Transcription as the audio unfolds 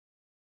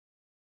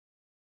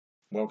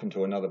Welcome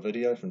to another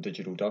video from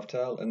Digital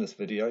Dovetail. In this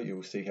video you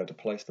will see how to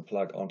place the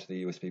plug onto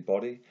the USB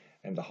body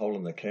and the hole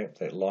in the cap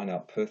that line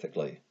up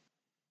perfectly.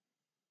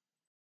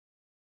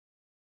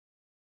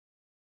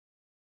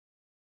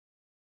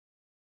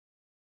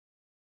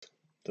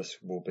 This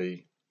will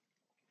be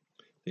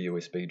the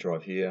USB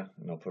drive here,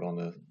 and I'll put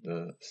on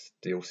the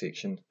steel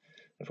section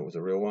if it was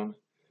a real one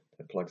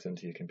that plugs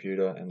into your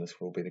computer, and this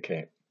will be the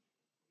cap.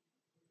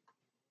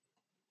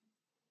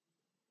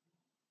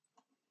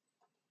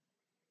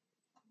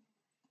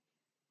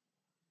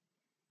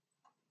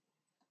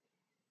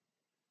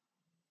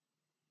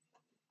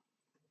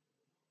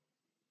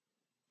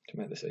 To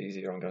make this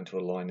easier, I'm going to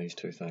align these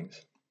two things.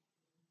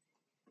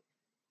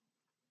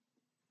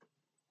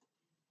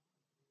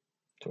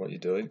 So what you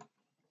do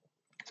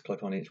is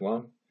click on each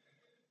one,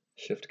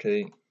 shift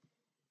key,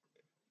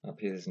 up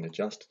here there's an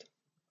adjust,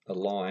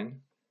 align,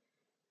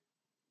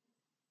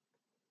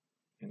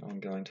 and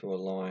I'm going to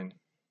align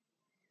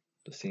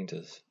the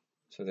centers.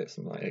 So that's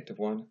my active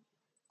one,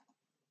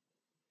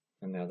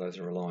 and now those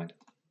are aligned.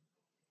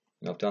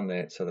 And I've done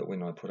that so that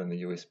when I put in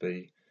the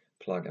USB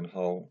plug and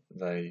hole,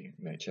 they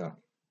match up.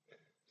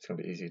 It's going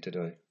to be easier to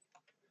do.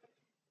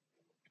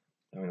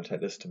 I'm going to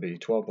take this to be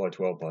 12 by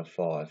 12 by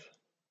 5.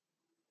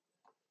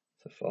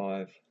 So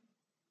 5,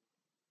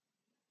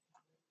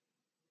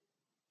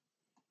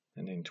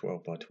 and then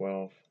 12 by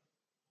 12.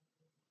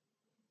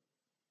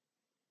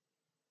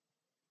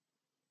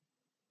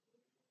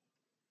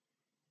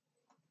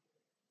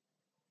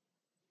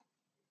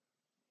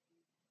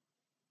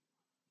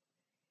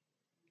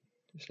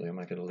 Usually I'll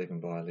make it 11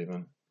 by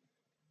 11.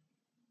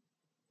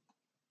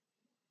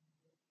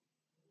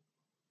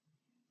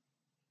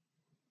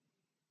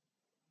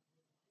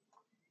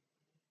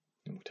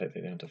 And we'll take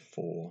that down to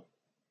 4.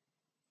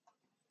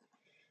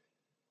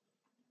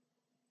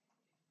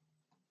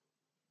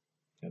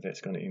 Now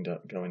that's going to end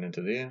up going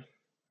into there,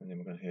 and then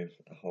we're going to have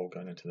a hole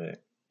going into that.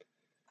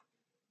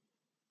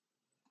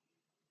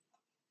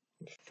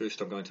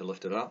 First I'm going to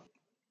lift it up.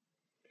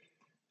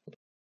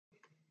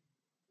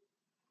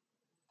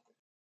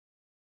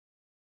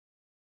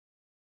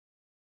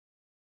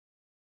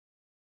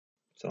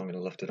 So I'm going to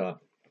lift it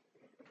up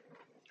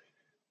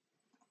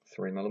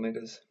 3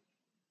 millimeters.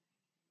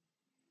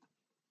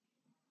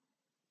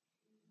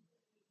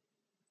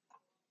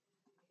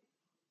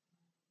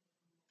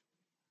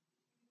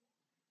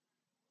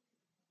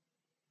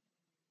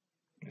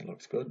 It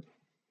looks good.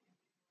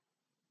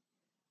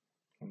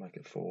 I'll make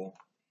it 4.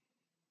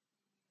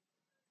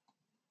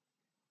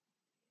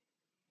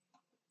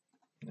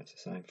 And that's the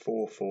same.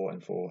 4, 4,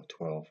 and 4,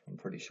 12. I'm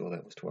pretty sure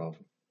that was 12.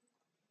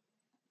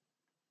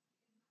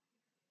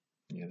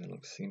 Yeah, that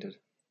looks centered.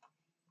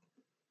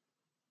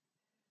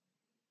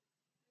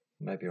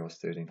 Maybe I was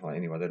 13 high.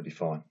 Anyway, that'll be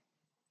fine.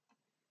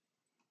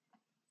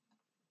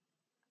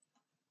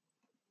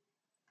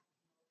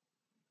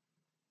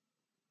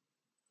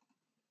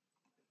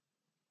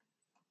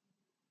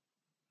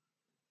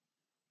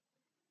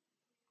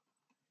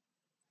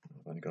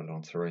 I've only got it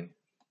on 3.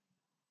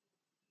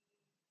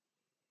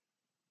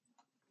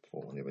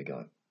 4, there we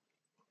go.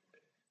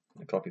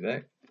 I'll copy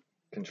that.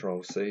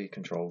 Control C,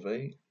 Control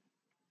V.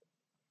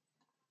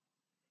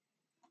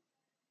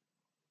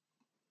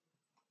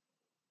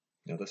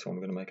 Now this one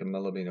we're going to make a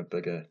millimeter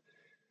bigger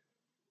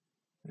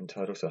in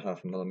total, so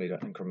 0.5 millimeter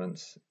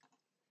increments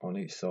on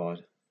each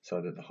side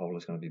so that the hole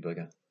is going to be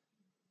bigger.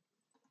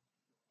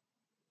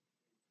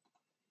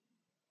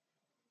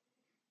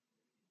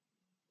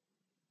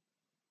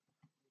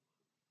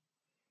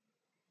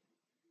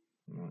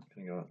 Right,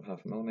 going to go up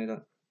 0.5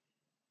 millimeter.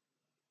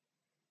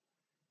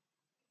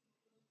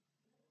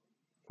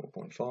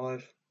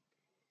 4.5,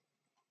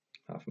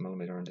 0.5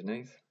 millimeter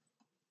underneath.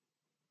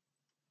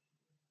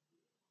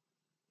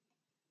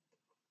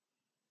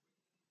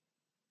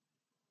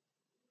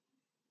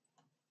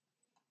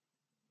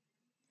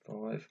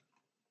 Five.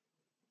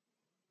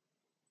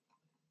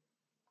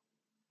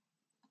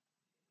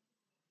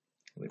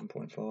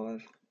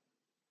 11.5.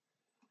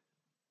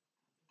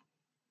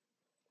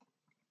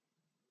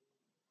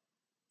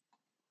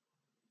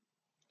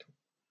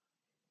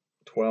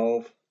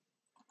 12.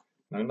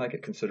 I'm going to make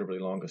it considerably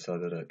longer so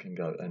that it can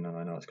go, and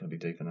I know it's going to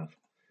be deep enough.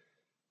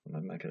 I'm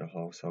going to make it a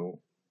hole, so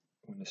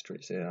I'm going to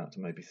stretch that out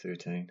to maybe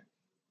 13.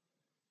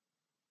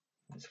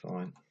 That's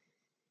fine.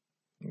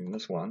 And in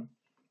this one,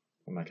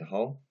 we'll make a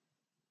hole.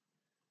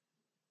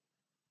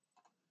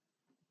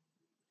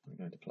 I'm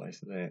going to place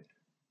that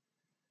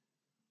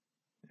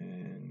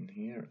in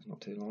here. It's not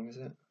too long, is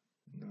it?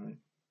 No.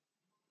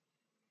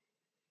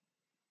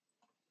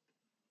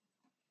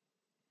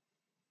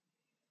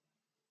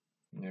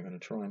 Now I'm going to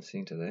try and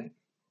center that.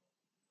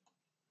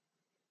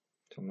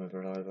 So I'll move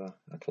it over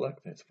a click,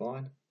 that's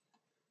fine.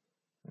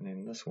 And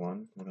then this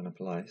one we're going to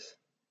place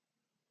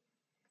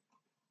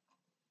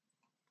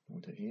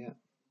onto here.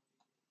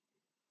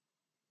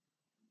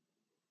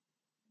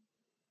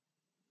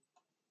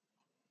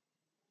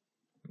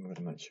 I'm going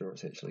to make sure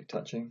it's actually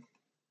touching,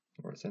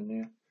 or it's in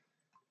there.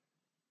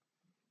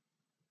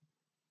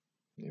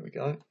 There we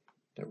go.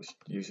 That was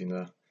using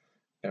the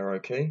arrow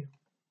key.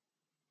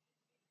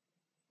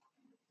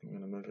 I'm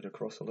going to move it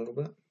across a little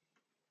bit.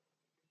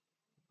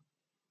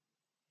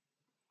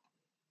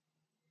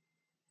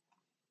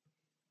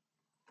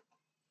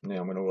 Now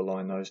I'm going to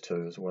align those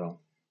two as well.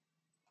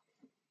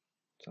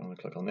 So I'm going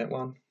to click on that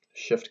one,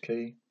 Shift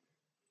key,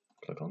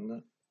 click on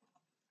that,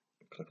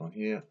 click on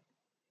here,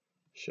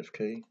 Shift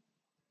key.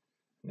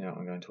 Now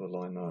I'm going to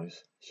align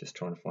those. It's just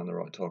trying to find the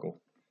right toggle.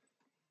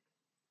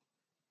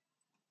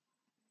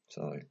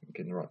 So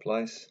get in the right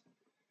place,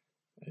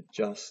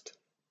 adjust,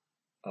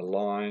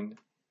 align,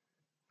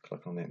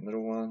 click on that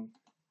middle one,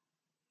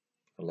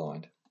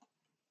 aligned.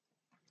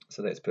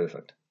 So that's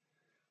perfect.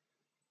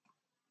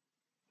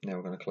 Now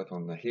we're going to click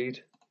on the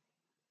head,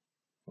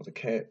 or the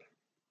cap,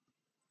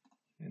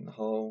 and the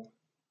whole,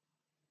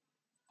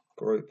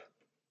 group,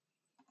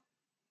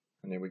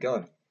 and there we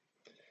go.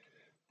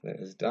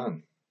 That is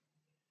done.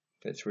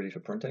 That's ready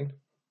for printing.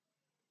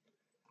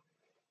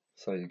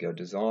 So you go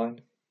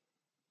Design,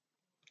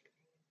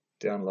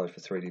 Download for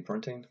 3D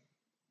printing,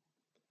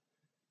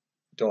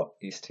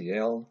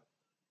 .stl,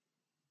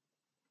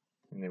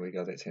 and there we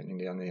go, that's happening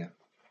down there.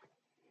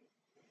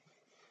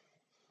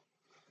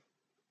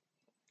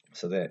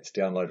 So that's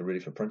downloaded ready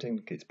for printing,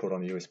 gets put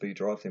on the USB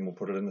drive, then we'll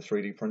put it in the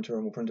 3D printer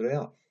and we'll print it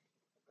out.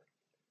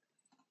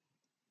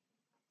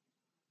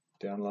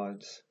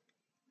 Downloads,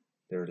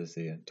 there it is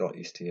there,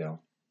 .stl.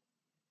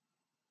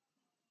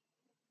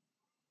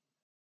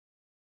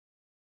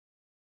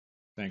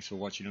 Thanks for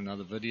watching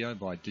another video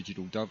by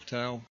Digital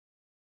Dovetail.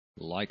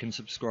 Like and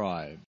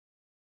subscribe.